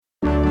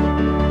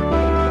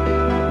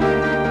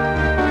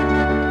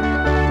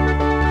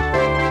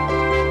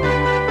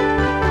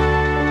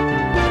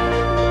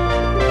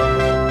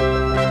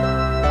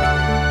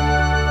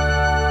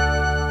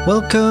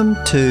Welcome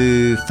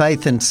to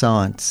Faith and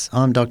Science.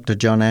 I'm Dr.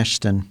 John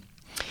Ashton.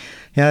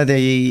 You know,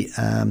 the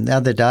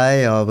other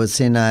day I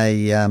was in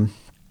a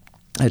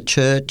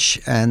church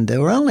and there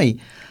were only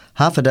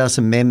half a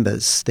dozen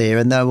members there,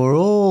 and they were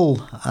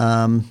all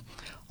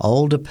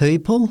older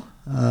people,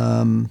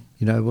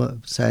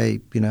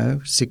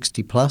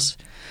 60 plus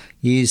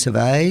years of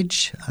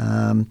age.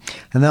 And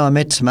then I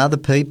met some other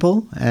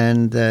people,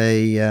 and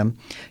they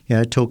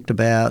talked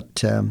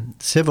about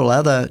several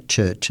other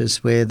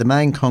churches where the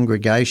main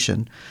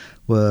congregation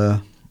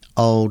were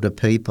older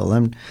people.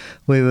 And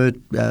we were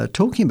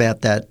talking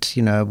about that,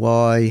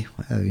 why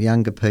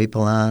younger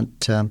people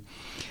aren't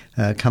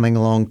coming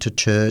along to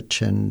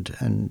church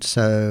and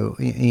so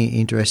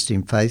interested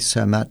in faith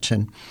so much.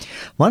 And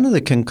one of the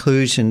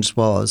conclusions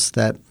was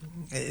that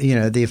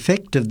the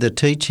effect of the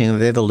teaching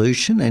of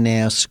evolution in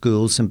our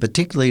schools, and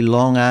particularly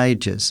long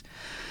ages,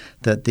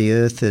 that the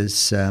earth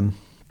is,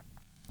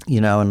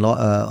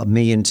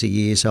 millions of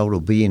years old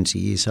or billions of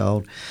years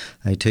old.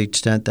 They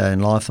teach, don't they,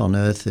 and life on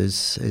earth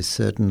is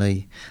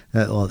certainly,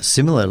 or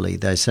similarly,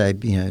 they say,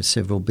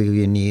 several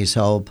billion years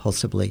old,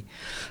 possibly,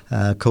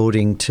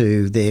 according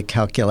to their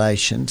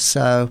calculations.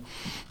 So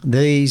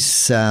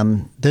these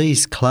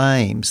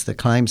claims, the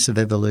claims of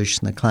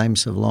evolution, the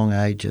claims of long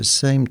ages,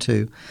 seem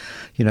to,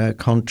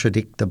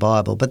 contradict the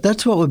Bible. But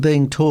that's what we're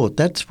being taught.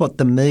 That's what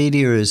the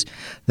media is,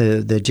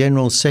 the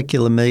general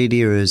secular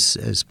media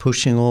is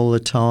pushing all the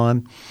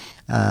time.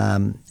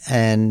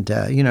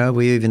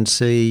 We even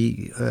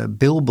see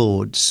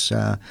billboards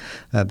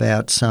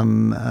about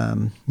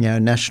some,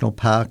 national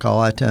park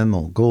item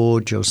or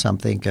gorge or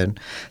something, and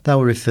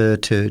they'll refer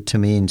to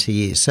millions of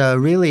years. So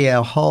really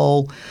our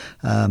whole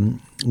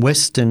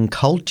Western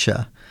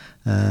culture,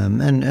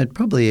 and it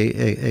probably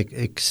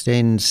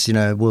extends,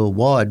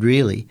 worldwide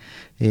really,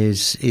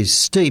 is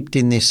steeped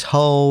in this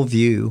whole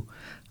view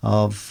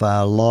of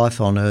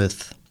life on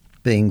earth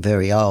being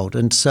very old.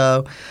 And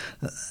so,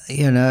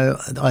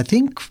 I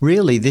think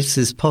really this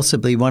is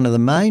possibly one of the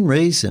main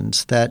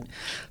reasons that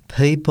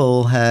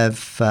people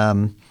have,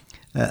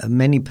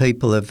 many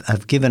people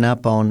have given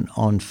up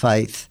on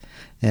faith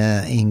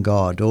in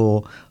God,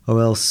 or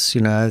else,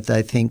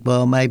 they think,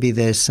 well, maybe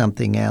there's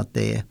something out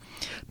there.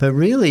 But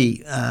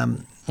really,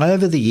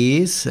 over the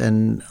years,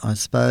 and I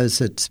suppose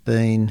it's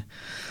been,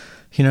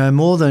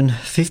 more than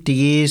 50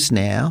 years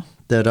now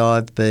that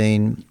I've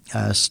been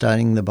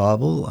studying the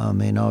Bible. I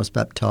mean, I was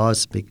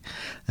baptised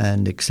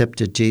and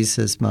accepted Jesus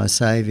as my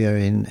Saviour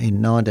in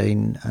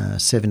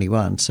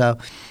 1971. So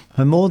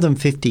for more than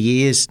 50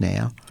 years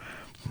now,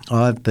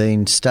 I've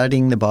been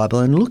studying the Bible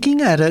and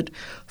looking at it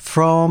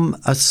from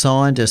a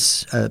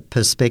scientist's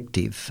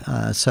perspective.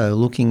 So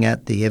looking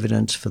at the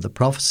evidence for the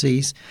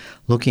prophecies,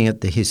 looking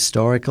at the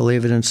historical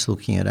evidence,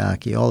 looking at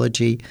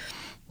archaeology,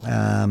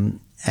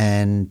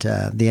 and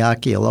the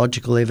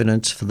archaeological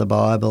evidence for the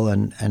Bible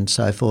and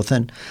so forth.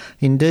 And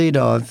indeed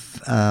I've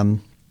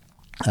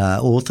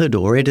authored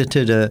or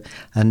edited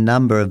a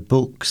number of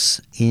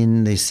books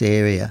in this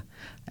area.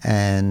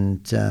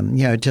 And,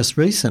 just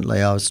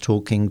recently I was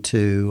talking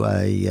to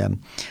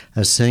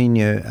a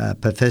senior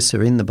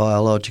professor in the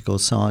biological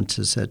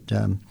sciences at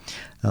a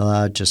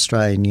large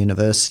Australian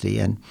university,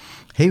 and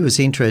he was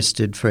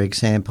interested, for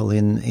example,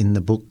 in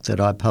the book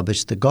that I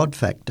published, The God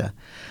Factor.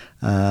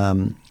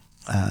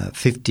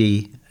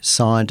 50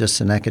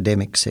 scientists and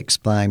academics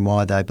explain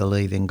why they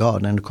believe in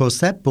God. And, of course,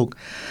 that book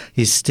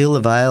is still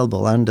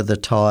available under the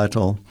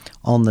title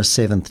On the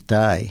Seventh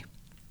Day.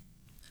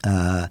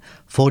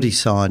 40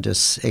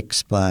 scientists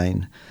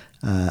explain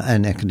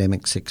and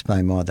academics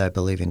explain why they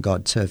believe in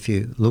God. So if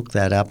you look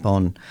that up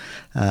on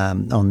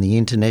the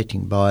internet, you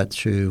can buy it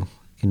through,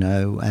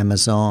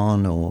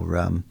 Amazon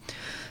or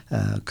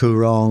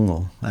Koorong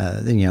or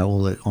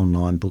all the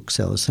online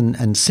booksellers.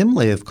 And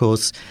similarly, of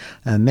course,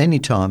 many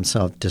times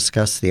I've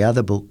discussed the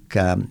other book,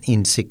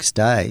 In 6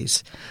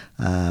 Days.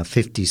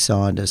 50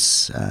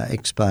 scientists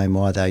explain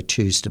why they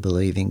choose to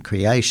believe in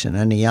creation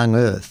and a young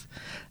earth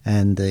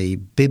and the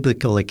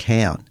biblical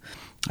account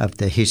of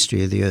the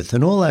history of the earth.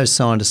 And all those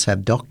scientists have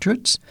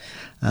doctorates.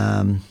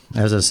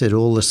 As I said,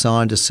 all the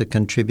scientists have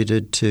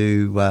contributed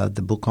to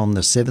the book On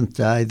the Seventh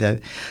Day.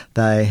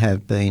 They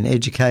have been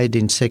educated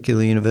in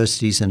secular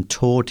universities and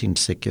taught in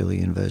secular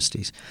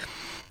universities.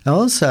 I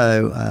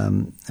also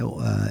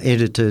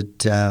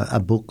edited a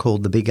book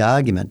called The Big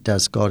Argument,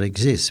 Does God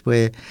Exist?,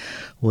 where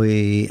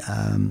we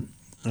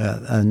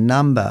a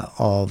number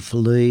of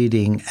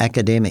leading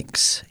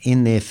academics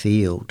in their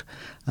field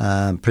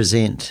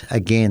present,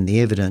 again, the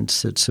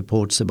evidence that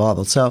supports the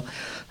Bible. So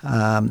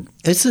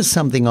this is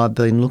something I've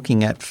been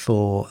looking at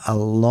for a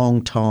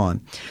long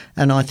time,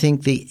 and I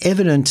think the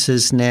evidence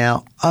is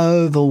now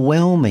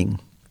overwhelming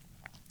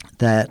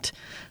that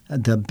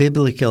the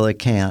biblical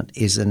account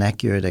is an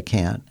accurate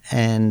account,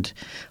 and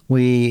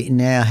we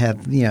now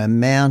have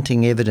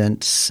mounting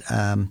evidence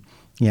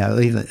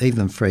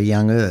even for a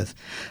young earth.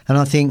 And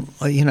I think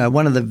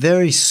one of the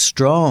very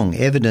strong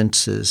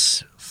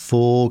evidences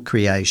before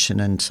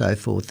creation and so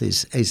forth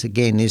is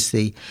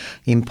the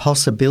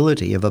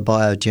impossibility of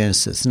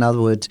abiogenesis. In other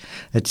words,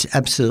 it's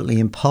absolutely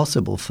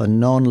impossible for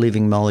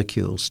non-living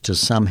molecules to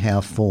somehow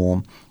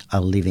form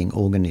a living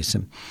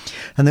organism.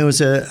 And there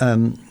was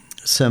a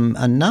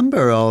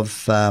number of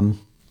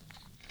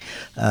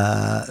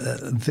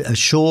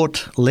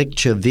short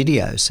lecture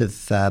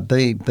videos have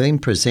been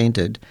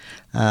presented,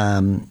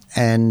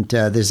 and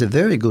there's a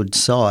very good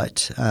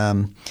site.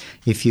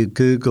 If you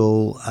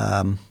Google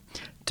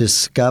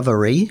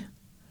Discovery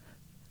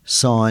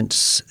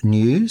Science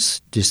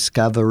News,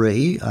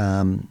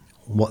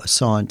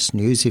 Science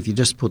News, if you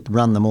just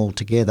run them all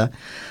together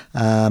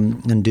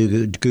and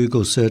do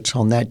Google search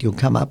on that, you'll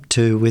come up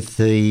with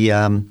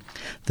the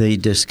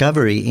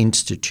Discovery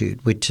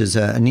Institute, which is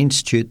an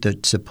institute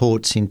that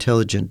supports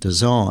intelligent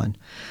design.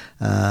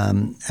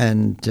 Again,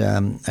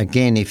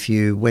 if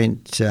you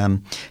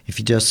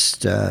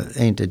just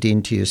entered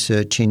into your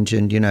search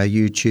engine,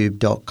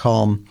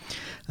 youtube.com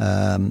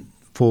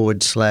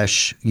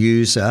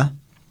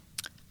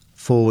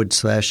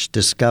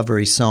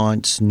 /user/Discovery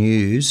Science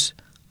News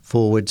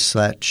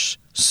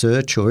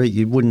 /search, or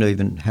you wouldn't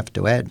even have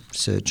to add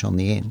search on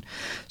the end.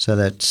 So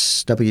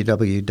that's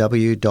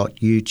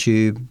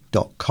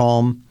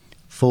www.youtube.com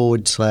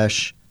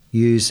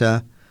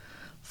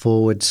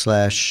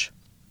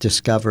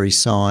 /user/Discovery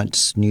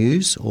Science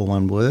News, all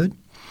one word.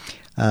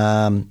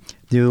 There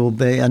will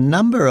be a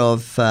number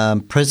of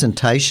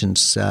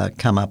presentations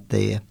come up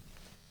there.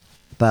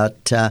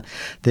 But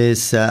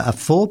there's a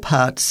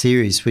 4-part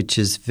series which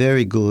is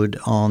very good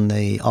on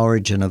the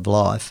origin of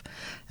life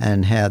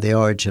and how the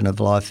origin of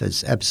life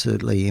is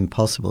absolutely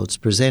impossible. It's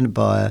presented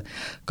by a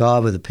guy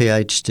with a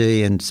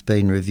PhD and it's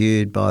been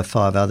reviewed by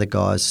 5 other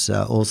guys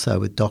also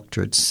with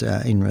doctorates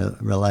in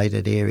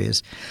related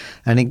areas.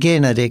 And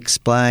again, it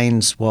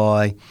explains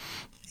why,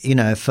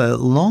 for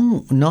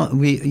long,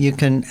 you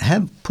can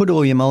put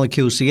all your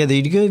molecules together.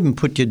 You can even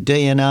put your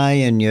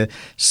DNA and your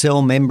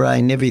cell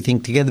membrane and everything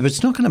together, but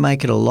it's not going to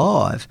make it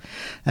alive.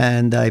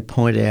 And they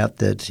point out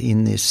that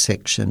in this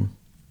section,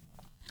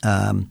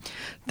 one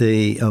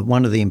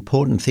of the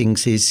important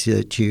things is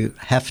that you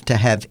have to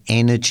have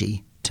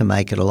energy to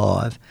make it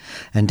alive.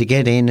 And to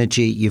get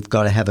energy, you've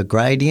got to have a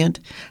gradient,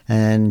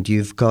 and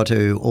you've got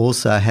to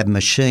also have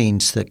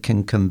machines that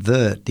can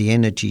convert the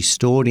energy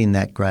stored in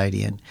that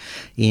gradient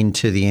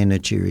into the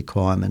energy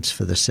requirements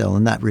for the cell.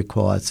 And that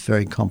requires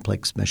very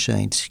complex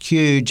machines,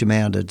 huge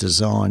amount of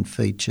design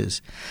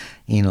features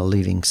in a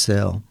living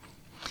cell.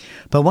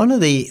 But one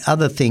of the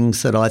other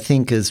things that I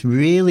think is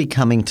really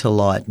coming to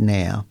light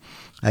now,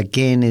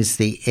 again, is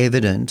the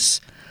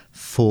evidence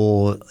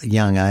for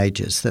young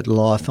ages, that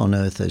life on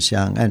Earth is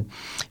young. And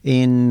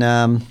in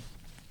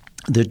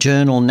the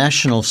journal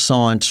National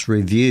Science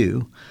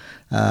Review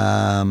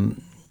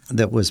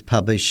that was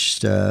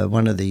published,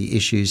 one of the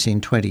issues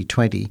in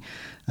 2020,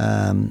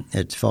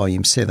 it's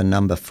volume 7,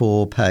 number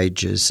 4,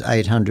 pages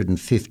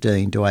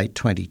 815 to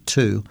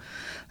 822,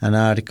 an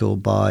article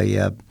by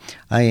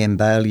A.M.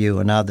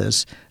 Baillieu and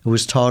others. It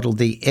was titled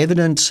 "The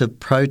Evidence of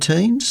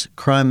Proteins,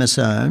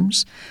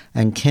 Chromosomes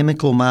and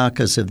Chemical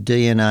Markers of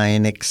DNA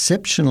in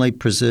Exceptionally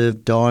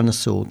Preserved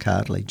Dinosaur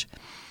Cartilage."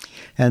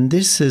 And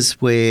this is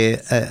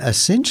where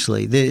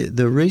essentially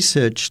the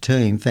research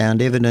team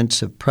found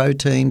evidence of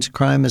proteins,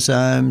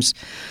 chromosomes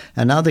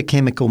and other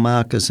chemical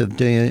markers of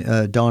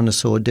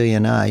dinosaur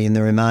DNA in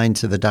the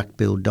remains of a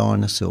duck-billed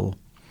dinosaur.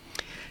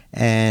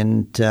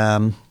 And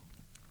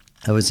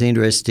it was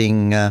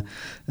interesting,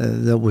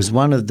 there was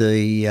one of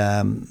the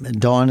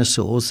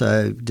dinosaurs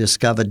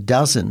discovered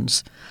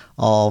dozens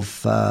of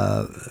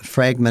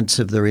fragments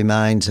of the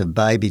remains of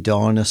baby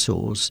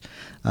dinosaurs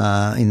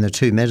in the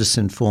Two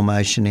Medicine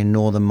Formation in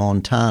northern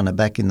Montana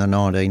back in the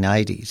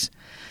 1980s.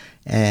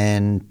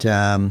 And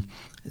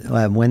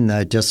when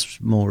they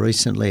just more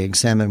recently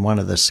examined one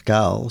of the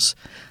skulls,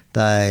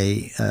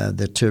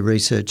 the two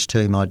research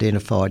team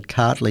identified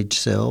cartilage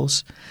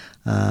cells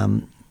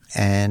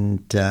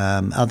and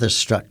other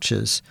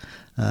structures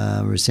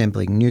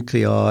resembling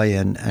nuclei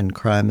and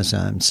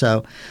chromosomes.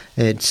 So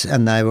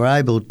and they were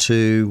able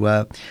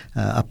to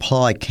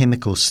apply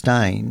chemical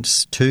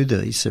stains to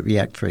these that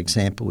react, for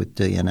example, with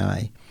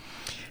DNA.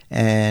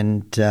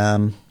 And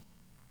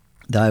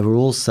they were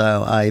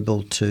also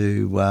able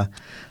to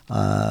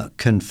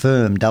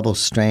confirm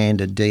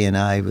double-stranded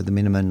DNA with a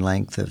minimum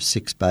length of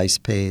 6 base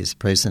pairs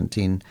present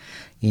in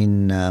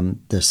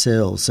the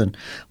cells. And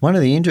one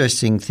of the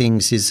interesting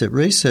things is that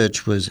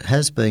research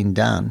has been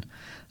done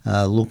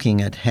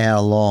looking at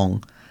how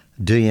long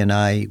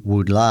DNA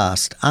would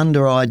last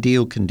under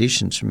ideal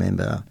conditions,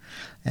 remember.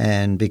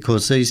 And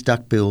because these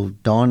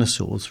duck-billed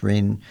dinosaurs were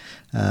in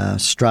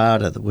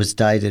strata that was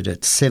dated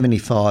at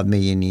 75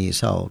 million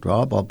years old,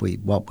 right,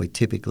 what we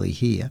typically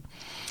hear.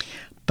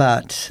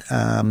 But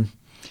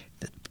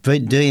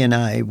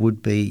DNA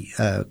would be,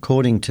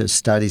 according to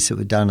studies that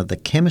were done of the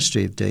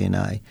chemistry of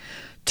DNA,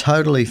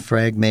 totally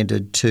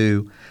fragmented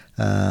to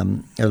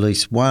at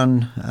least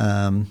one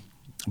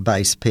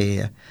base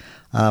pair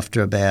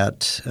after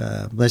about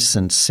less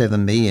than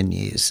 7 million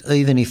years,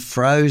 even if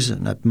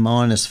frozen at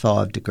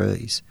 -5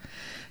 degrees.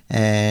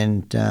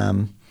 And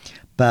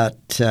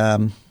but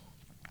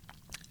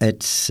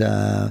it's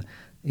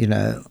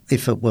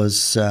if it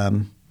was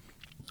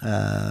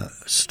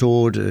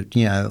stored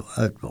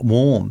at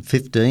warm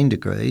 15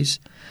 degrees,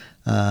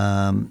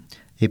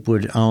 it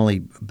would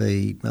only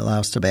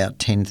last about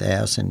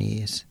 10,000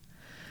 years.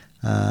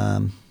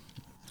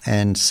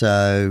 And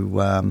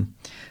so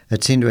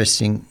it's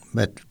interesting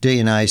that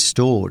DNA is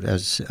stored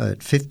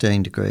at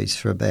 15 degrees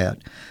for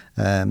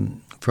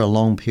a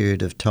long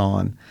period of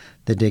time.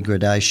 The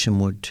degradation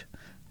would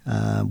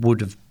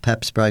have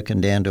perhaps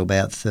broken down to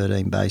about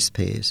 13 base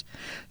pairs.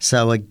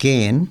 So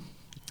again,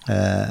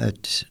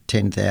 at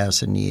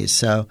 10,000 years.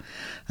 So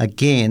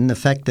again, the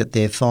fact that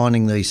they're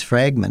finding these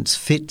fragments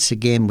fits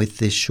again with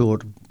this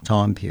short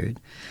time period.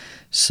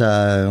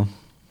 So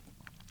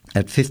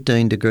at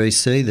 15 degrees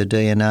C, the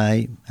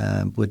DNA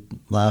would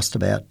last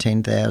about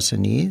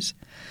 10,000 years.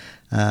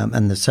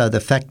 So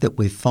the fact that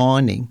we're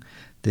finding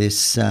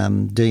this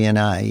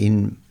DNA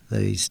in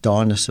these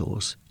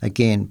dinosaurs,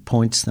 again,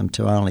 points them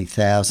to only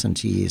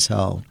thousands of years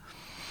old.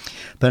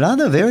 But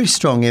other very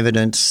strong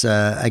evidence,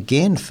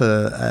 again,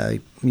 for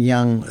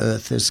young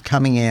Earth is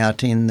coming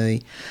out in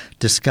the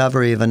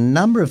discovery of a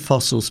number of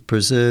fossils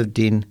preserved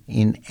in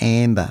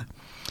amber.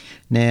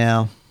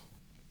 Now,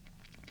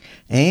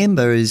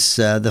 amber is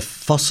the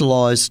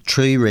fossilised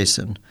tree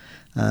resin,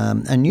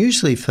 and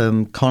usually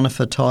from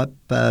conifer-type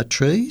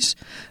trees.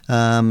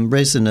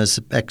 Resin is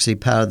actually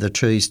part of the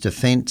tree's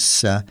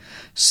defence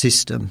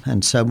system,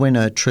 and so when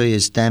a tree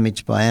is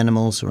damaged by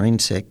animals or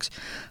insects,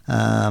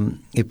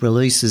 it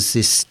releases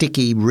this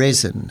sticky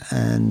resin,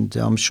 and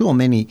I'm sure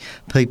many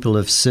people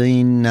have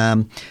seen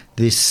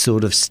this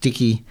sort of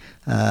sticky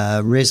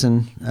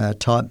resin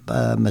type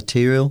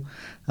material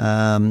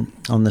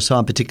on the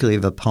side, particularly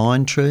of a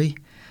pine tree,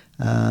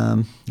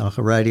 like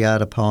a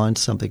radiata pine,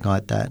 something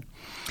like that.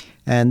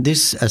 And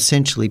this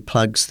essentially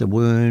plugs the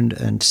wound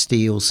and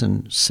steals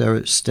and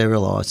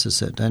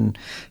sterilises it, and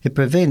it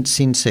prevents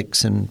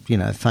insects and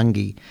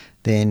fungi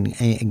then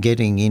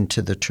getting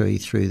into the tree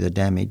through the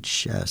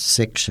damaged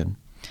section.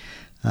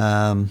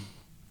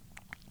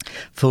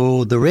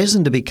 For the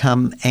resin to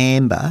become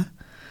amber,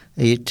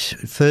 it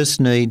first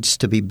needs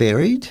to be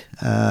buried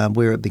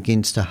where it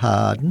begins to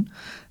harden,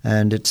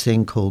 and it's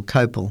then called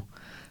copal.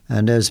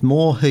 And as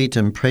more heat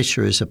and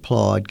pressure is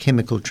applied,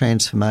 chemical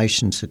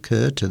transformations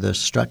occur to the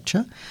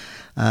structure,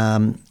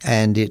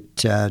 and it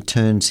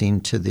turns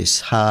into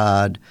this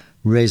hard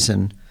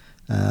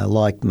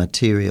resin-like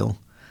material.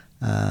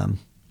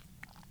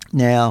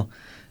 Now,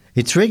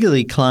 it's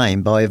regularly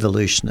claimed by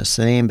evolutionists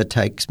that amber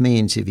takes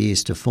millions of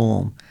years to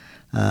form.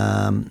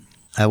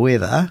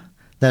 However,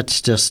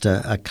 that's just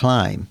a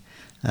claim.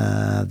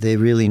 They're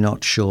really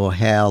not sure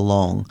how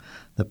long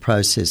the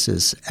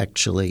processes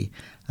actually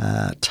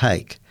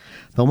take.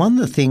 But one of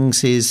the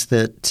things is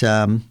that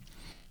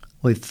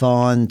we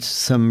find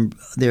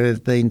there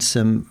have been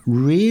some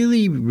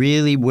really,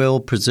 really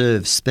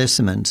well-preserved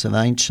specimens of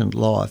ancient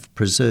life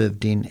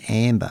preserved in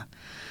amber.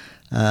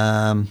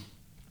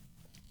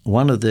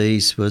 One of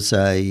these was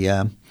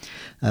a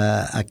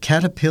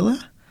caterpillar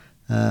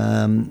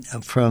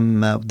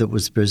that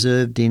was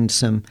preserved in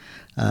some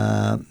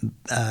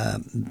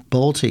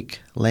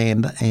Baltic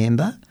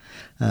amber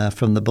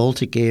from the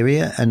Baltic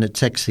area, and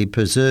it's actually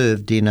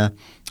preserved in a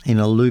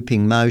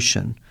looping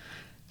motion.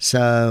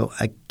 So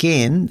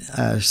again,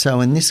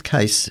 in this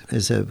case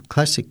is a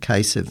classic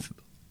case of,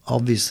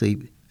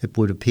 obviously it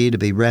would appear to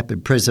be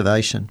rapid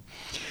preservation.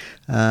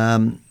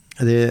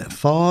 There are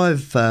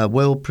 5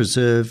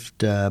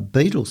 well-preserved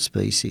beetle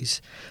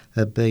species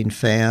have been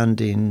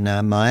found in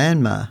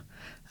Myanmar,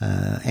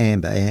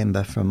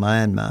 amber from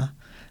Myanmar,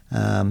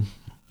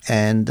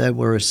 and they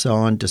were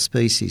assigned to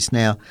species.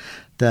 Now,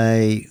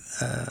 they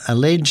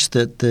alleged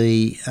that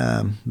the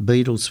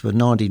beetles were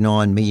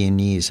 99 million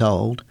years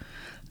old,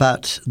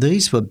 but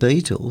these were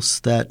beetles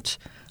that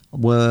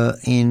were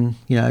in,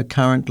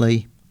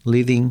 currently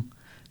living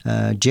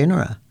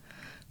genera.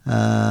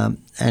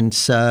 And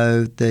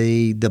so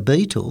the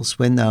beetles,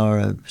 when they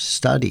were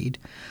studied,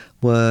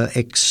 were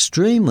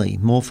extremely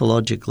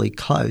morphologically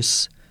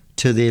close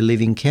to their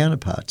living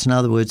counterparts. In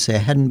other words, there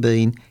hadn't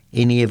been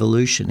any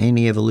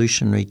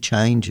evolutionary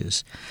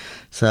changes.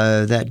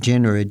 So that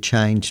genera had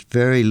changed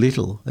very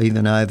little,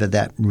 even over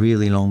that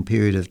really long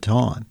period of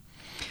time.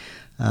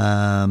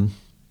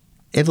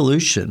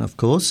 Evolution, of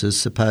course, is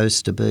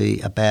supposed to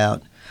be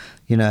about,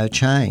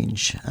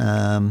 change.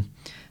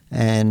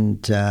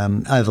 And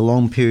over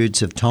long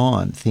periods of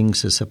time,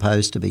 things are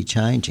supposed to be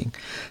changing.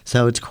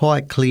 So it's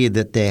quite clear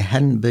that there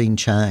hadn't been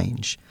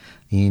change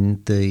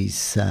in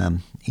these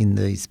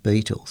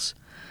beetles.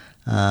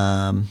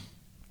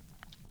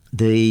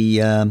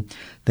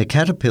 The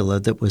caterpillar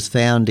that was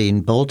found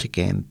in Baltic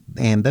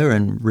amber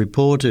and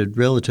reported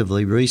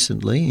relatively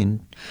recently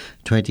in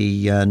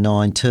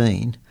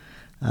 2019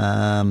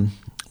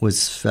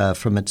 was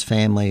from its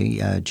family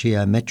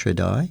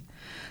Geometridae.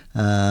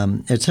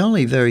 It's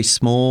only a very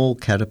small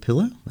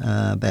caterpillar,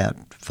 about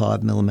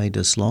 5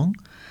 millimetres long,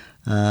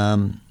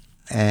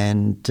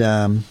 and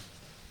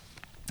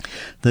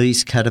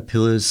these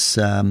caterpillars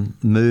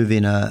move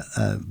in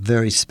a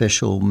very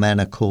special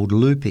manner called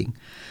looping.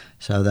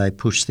 So they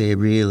push their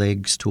rear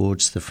legs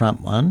towards the front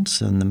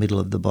ones, and the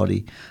middle of the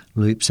body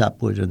loops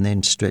upward and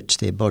then stretch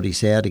their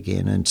bodies out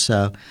again. And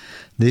so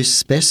this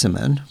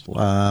specimen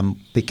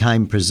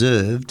became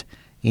preserved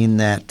in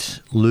that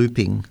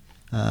looping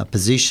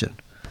position,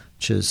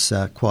 which is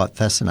quite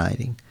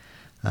fascinating.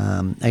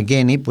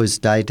 Again, it was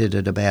dated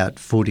at about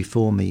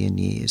 44 million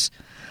years.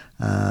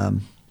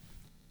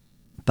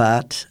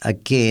 But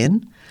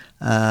again,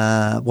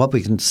 what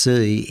we can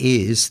see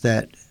is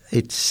that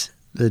it's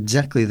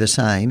exactly the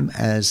same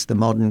as the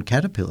modern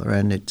caterpillar,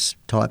 and its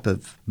type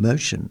of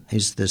motion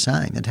is the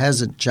same. It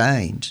hasn't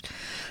changed.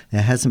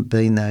 There hasn't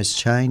been those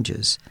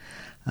changes.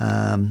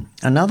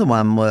 Another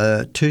one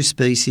were two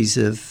species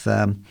of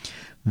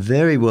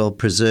very well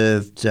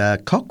preserved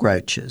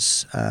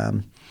cockroaches.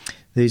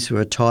 These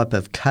were a type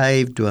of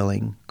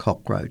cave-dwelling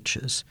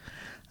cockroaches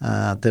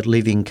that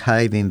live in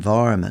cave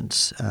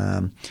environments.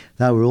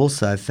 They were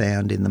also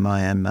found in the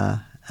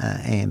Myanmar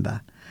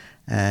amber.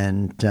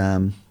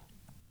 And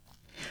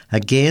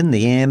again,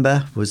 the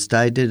amber was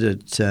dated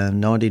at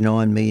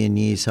 99 million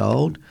years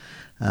old,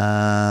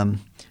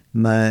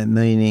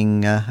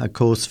 meaning, of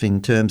course,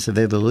 in terms of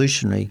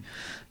evolutionary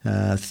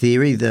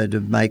theory, that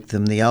would make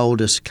them the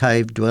oldest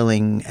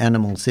cave-dwelling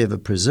animals ever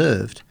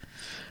preserved.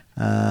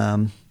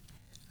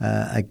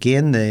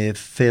 Again, they're a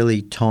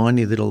fairly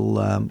tiny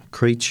little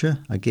creature,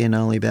 again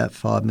only about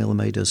 5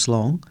 millimetres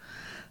long,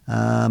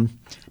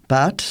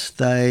 but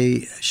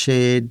they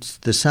shared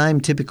the same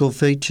typical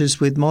features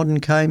with modern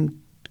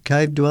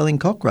cave-dwelling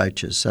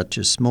cockroaches, such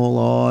as small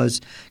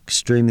eyes,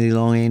 extremely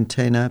long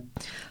antennae,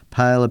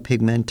 paler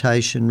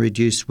pigmentation,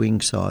 reduced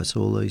wing size,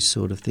 all these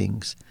sort of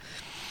things.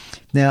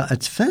 Now,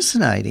 it's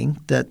fascinating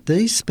that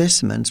these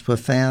specimens were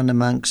found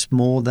amongst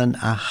more than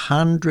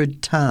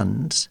 100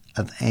 tonnes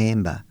of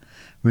amber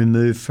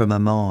removed from a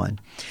mine.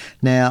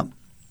 Now,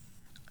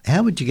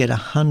 how would you get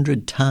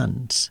 100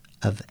 tonnes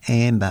of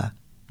amber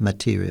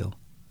material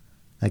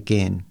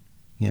again,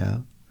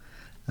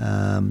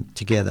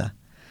 together?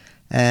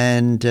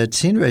 And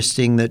it's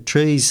interesting that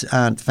trees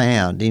aren't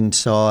found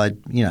inside,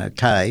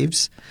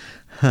 caves.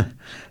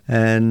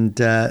 And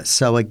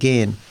so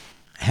again,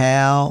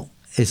 how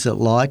is it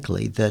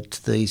likely that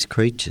these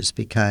creatures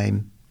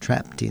became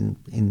trapped in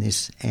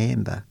this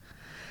amber?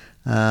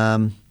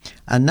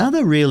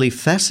 Another really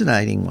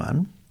fascinating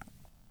one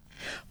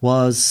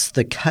was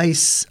the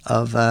case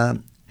of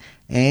an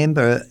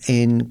amber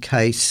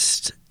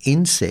encased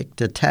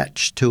insect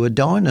attached to a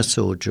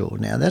dinosaur jaw.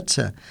 Now that's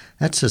a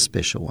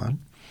special one.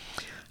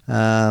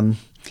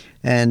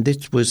 And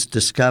it was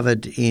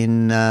discovered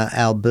in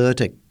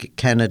Alberta,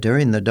 Canada,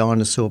 in the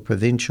Dinosaur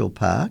Provincial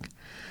Park.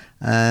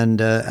 And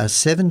a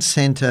 7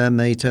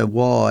 centimetre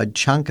wide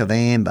chunk of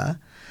amber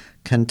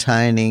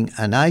containing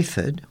an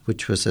aphid,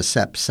 which was a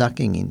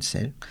sap-sucking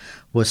insect,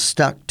 was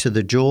stuck to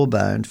the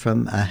jawbone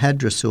from a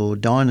hadrosaur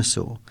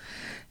dinosaur.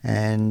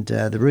 And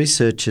the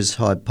researchers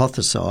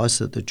hypothesised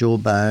that the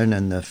jawbone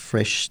and the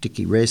fresh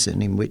sticky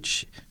resin in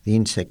which the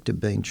insect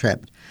had been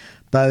trapped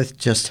both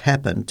just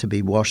happened to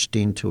be washed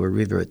into a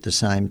river at the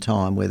same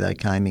time where they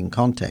came in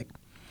contact.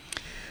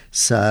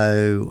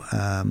 So,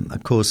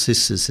 of course,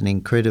 this is an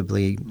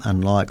incredibly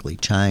unlikely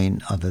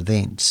chain of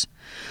events.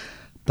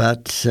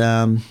 But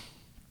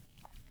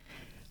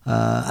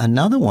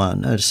another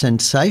one, a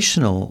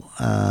sensational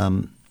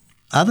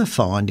other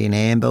find in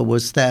amber,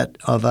 was that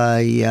of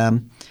a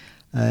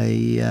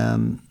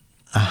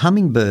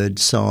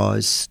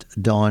hummingbird-sized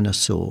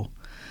dinosaur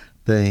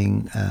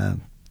being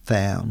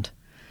found.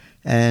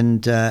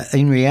 And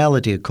in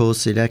reality, of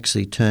course, it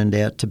actually turned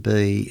out to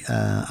be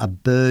a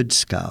bird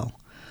skull.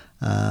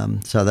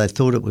 So they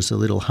thought it was a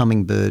little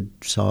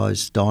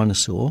hummingbird-sized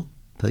dinosaur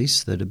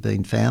piece that had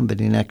been found,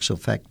 but in actual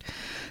fact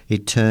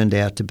it turned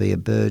out to be a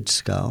bird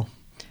skull.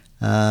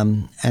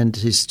 And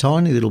this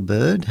tiny little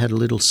bird had a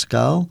little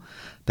skull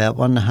about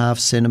 1.5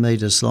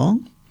 centimetres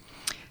long.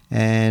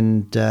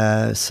 And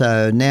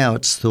so now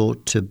it's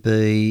thought to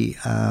be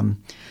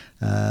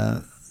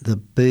the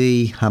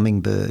bee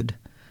hummingbird,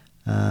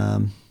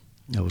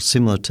 or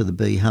similar to the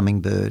bee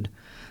hummingbird,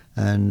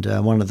 and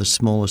one of the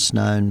smallest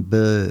known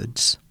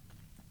birds.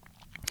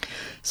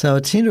 So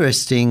it's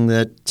interesting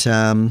that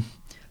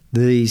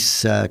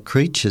these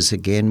creatures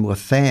again were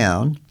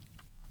found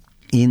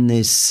in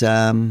this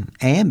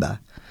amber.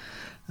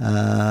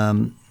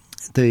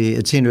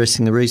 It's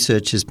interesting the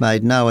researchers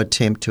made no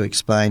attempt to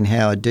explain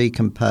how a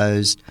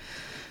decomposed,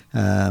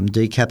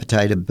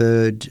 decapitated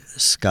bird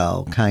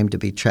skull came to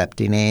be trapped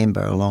in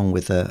amber along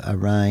with a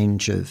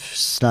range of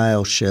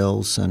snail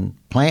shells and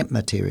plant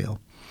material.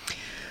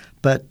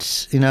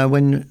 But,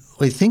 when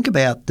we think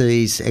about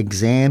these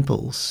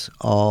examples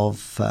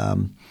of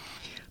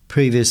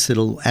previous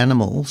little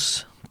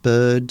animals,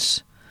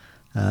 birds,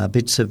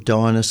 bits of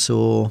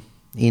dinosaur,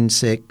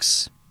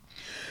 insects,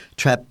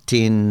 trapped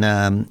in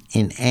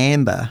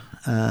amber,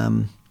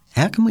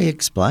 how can we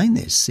explain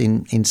this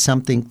in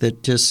something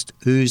that just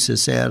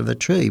oozes out of a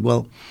tree?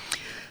 Well,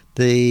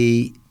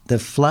 the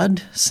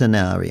flood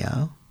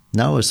scenario,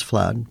 Noah's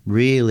flood,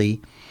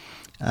 really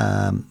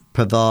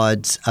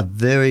provides a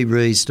very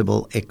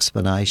reasonable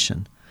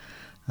explanation.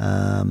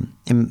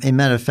 In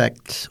matter of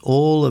fact,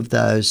 all of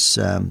those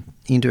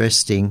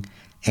interesting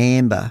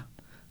amber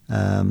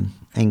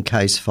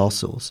encased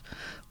fossils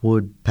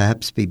would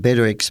perhaps be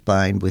better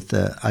explained with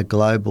a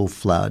global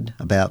flood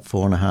about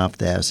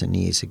 4,500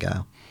 years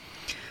ago.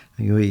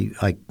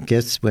 I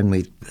guess when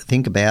we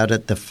think about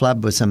it, the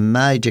flood was a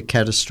major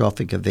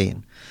catastrophic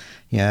event.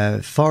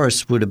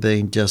 Forests would have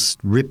been just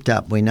ripped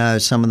up. We know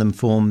some of them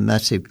formed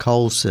massive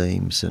coal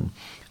seams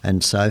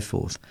and so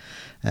forth.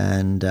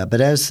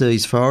 But as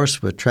these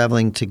forests were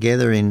travelling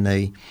together in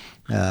the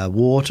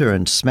water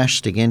and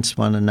smashed against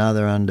one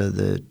another under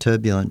the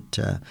turbulent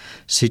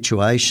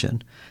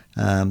situation,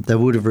 they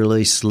would have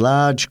released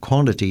large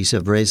quantities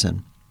of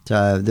resin.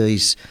 So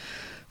these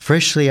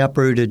freshly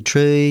uprooted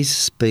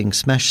trees being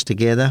smashed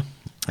together,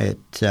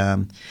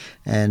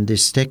 and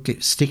this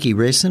sticky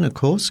resin, of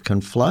course,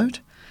 can float,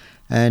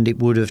 and it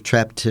would have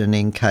trapped and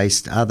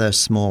encased other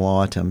small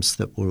items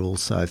that were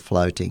also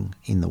floating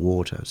in the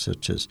water,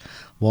 such as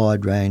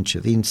wide range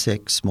of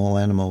insects, small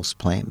animals,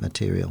 plant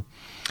material.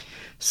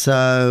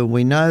 So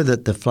we know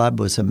that the flood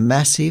was a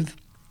massive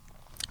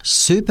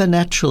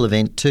supernatural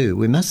event too.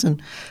 We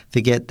mustn't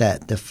forget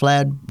that. The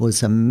flood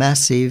was a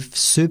massive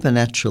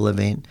supernatural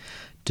event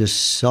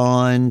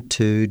designed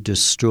to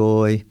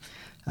destroy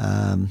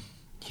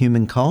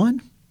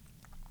humankind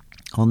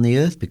on the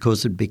earth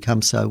because it had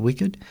become so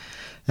wicked.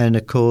 And,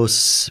 of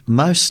course,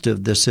 most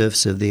of the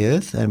surface of the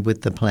earth, and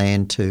with the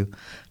plan to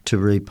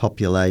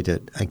repopulate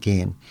it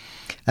again.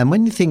 And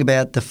when you think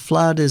about the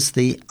flood as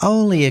the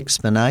only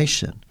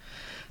explanation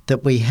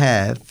that we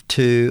have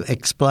to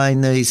explain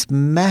these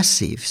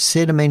massive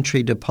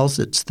sedimentary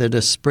deposits that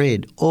are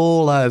spread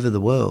all over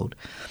the world,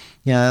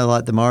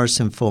 like the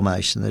Morrison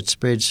Formation that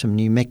spreads from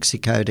New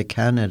Mexico to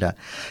Canada.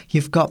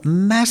 You've got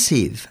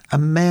massive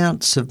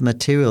amounts of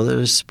material that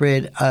are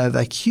spread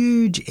over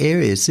huge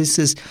areas. This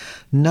is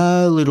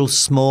no little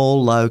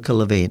small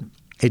local event.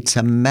 It's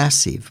a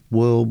massive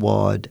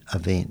worldwide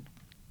event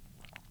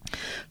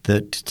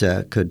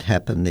that could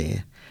happen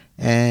there.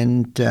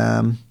 And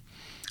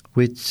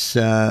which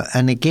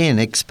again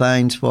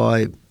explains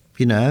why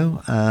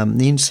the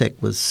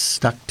insect was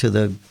stuck to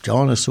the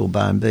dinosaur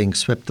bone being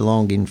swept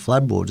along in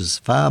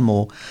floodwaters, far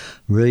more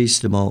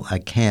reasonable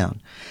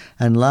account.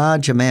 And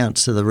large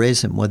amounts of the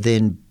resin were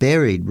then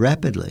buried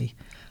rapidly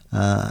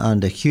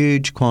under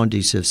huge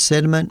quantities of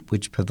sediment,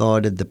 which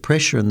provided the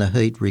pressure and the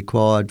heat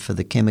required for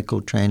the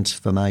chemical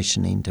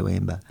transformation into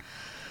amber.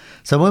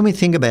 So when we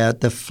think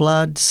about the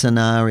flood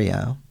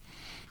scenario,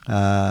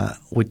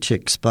 which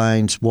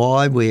explains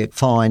why we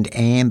find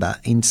amber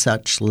in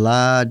such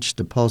large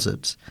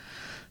deposits,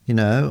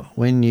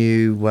 when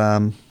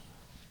you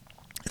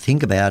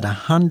think about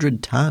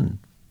 100-ton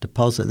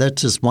deposit,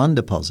 that's just one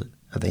deposit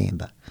of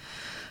amber.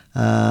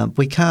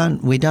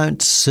 We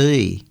don't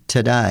see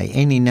today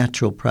any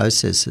natural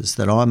processes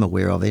that I'm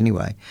aware of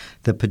anyway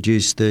that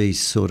produce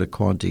these sort of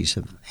quantities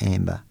of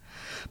amber.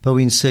 But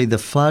we can see the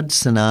flood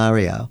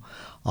scenario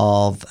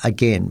of,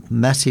 again,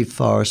 massive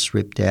forests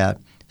ripped out,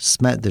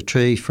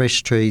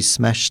 fresh trees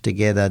smashed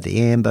together,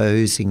 the amber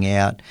oozing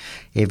out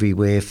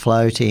everywhere,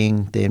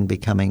 floating, then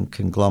becoming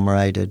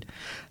conglomerated.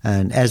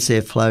 And as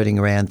they're floating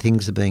around,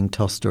 things are being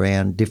tossed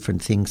around,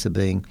 different things are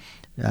being,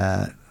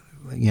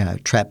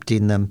 trapped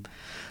in them.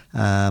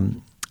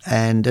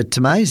 And it's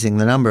amazing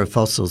the number of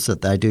fossils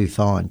that they do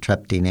find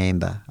trapped in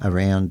amber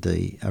around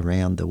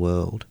the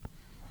world.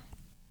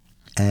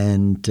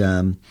 And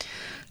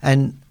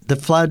the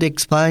flood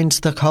explains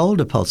the coal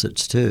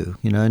deposits too.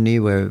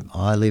 Near where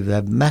I live, they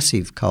have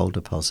massive coal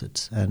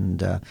deposits.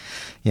 And,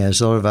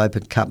 there's a lot of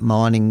open cut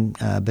mining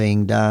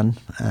being done,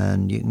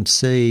 and you can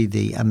see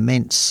the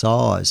immense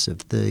size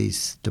of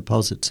these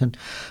deposits. And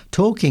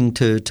talking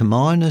to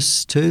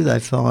miners too, they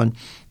find,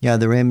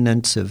 the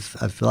remnants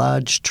of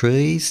large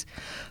trees,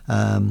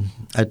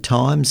 at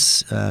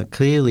times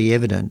clearly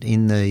evident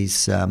in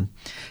these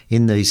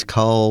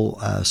coal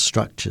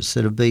structures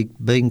that have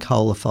been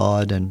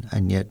coalified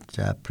and yet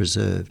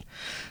preserved,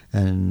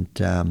 and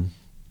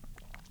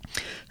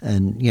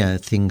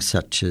things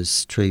such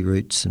as tree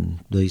roots and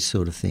these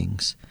sort of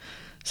things.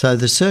 So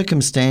the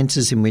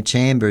circumstances in which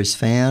amber is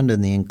found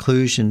and the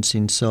inclusions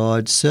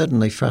inside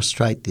certainly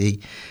frustrate the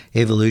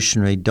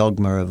evolutionary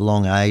dogma of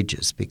long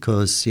ages,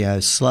 because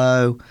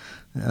slow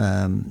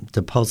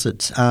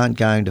deposits aren't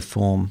going to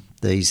form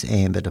these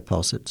amber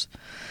deposits.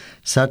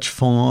 Such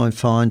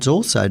finds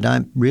also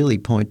don't really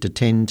point to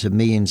tens of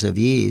millions of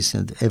years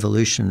of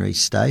evolutionary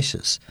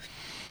stasis,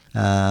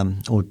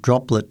 or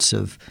droplets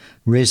of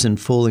resin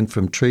falling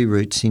from tree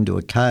roots into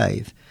a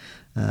cave.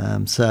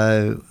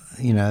 The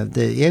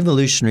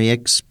evolutionary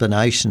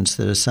explanations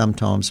that are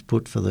sometimes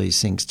put for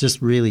these things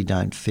just really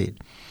don't fit.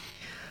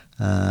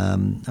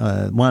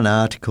 One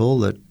article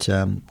that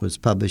was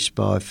published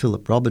by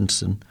Philip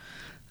Robinson,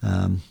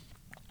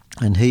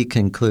 and he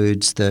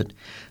concludes that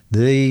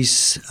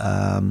these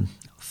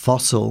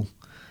fossil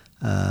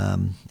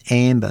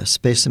amber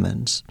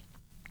specimens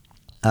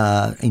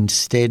are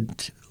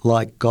instead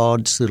like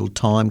God's little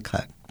time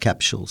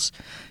capsules,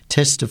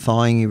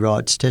 testifying, he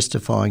writes,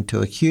 testifying to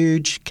a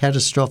huge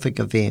catastrophic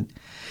event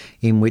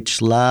in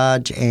which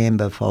large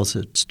amber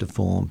faucets to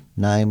form,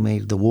 namely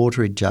the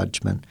watery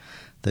judgment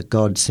that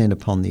God sent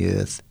upon the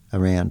earth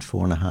around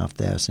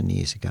 4,500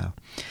 years ago.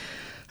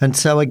 And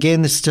so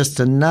again, this is just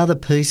another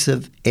piece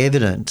of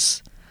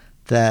evidence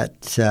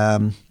that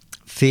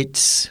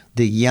fits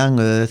the young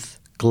earth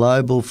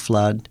global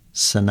flood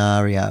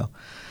scenario.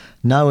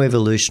 No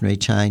evolutionary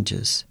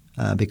changes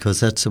because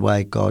that's the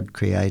way God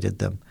created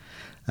them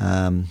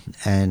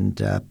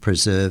and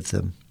preserved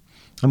them.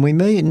 And we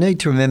need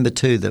to remember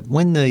too that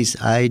when these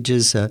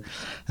ages are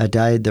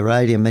dated, the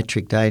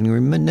radiometric dating,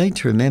 we need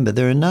to remember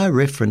there are no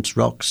reference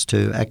rocks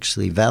to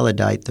actually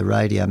validate the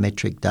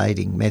radiometric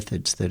dating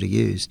methods that are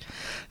used.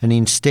 And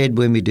instead,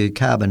 when we do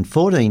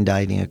carbon-14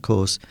 dating, of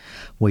course,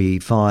 we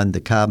find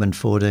the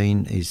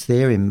carbon-14 is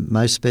there in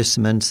most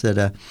specimens that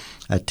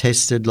are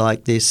tested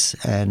like this.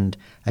 And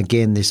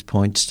again, this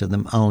points to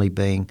them only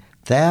being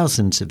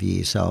thousands of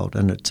years old,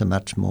 and it's a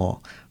much more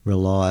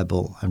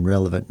reliable and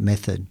relevant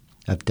method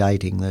of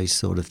dating these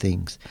sort of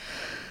things.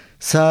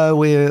 So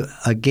we're,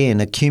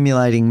 again,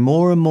 accumulating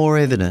more and more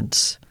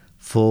evidence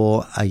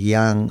for a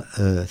young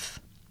Earth.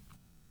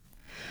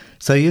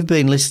 So you've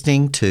been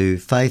listening to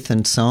Faith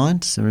and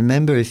Science. And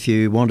remember, if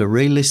you want to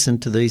re-listen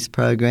to these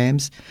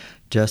programs,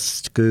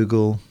 just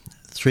Google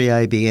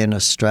 3ABN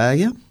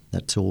Australia,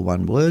 that's all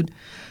one word,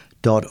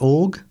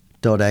 .org.au,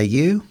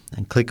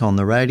 and click on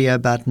the radio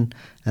button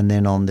and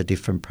then on the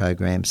different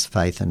programs,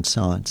 Faith and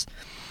Science.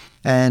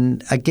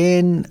 And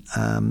again,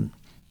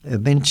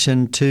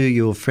 mention to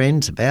your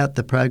friends about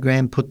the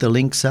program, put the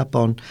links up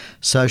on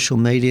social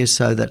media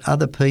so that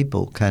other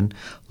people can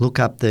look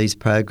up these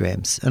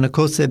programs. And of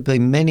course, there have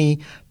been many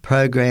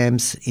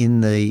programs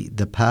in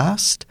the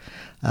past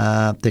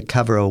that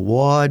cover a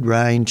wide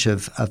range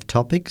of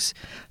topics.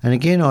 And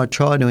again, I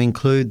try to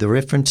include the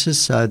references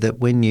so that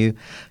when you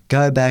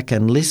go back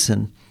and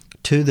listen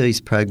to these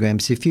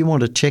programs, if you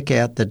want to check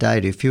out the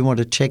data, if you want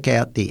to check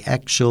out the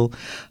actual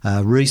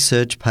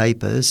research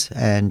papers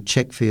and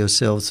check for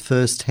yourselves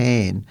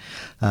firsthand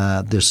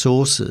the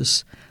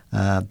sources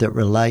that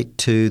relate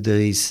to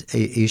these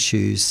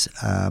issues,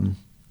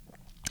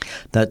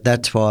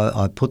 that's why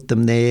I put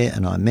them there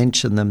and I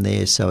mention them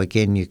there. So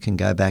again, you can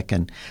go back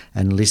and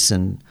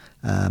listen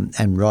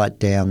and write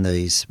down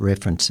these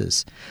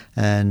references.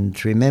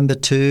 And remember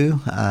too,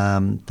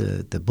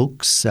 the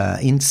books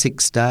in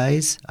 6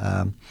 days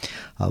are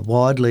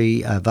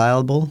widely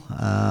available,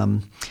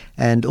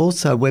 and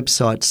also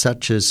websites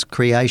such as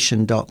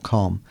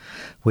creation.com,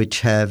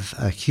 which have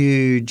a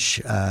huge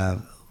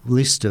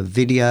list of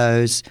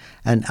videos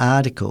and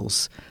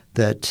articles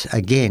that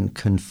again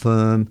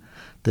confirm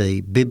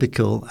the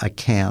biblical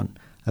account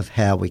of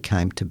how we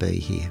came to be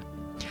here.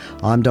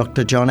 I'm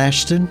Dr. John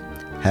Ashton.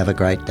 Have a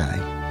great day.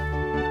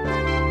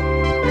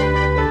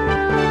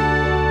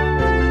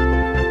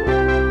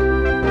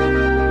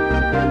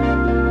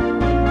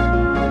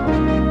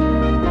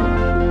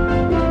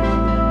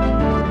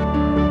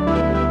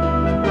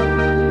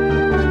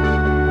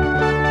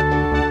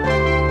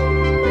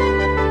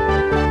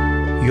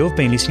 You've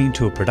been listening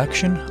to a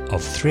production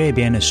of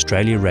 3ABN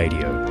Australia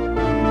Radio.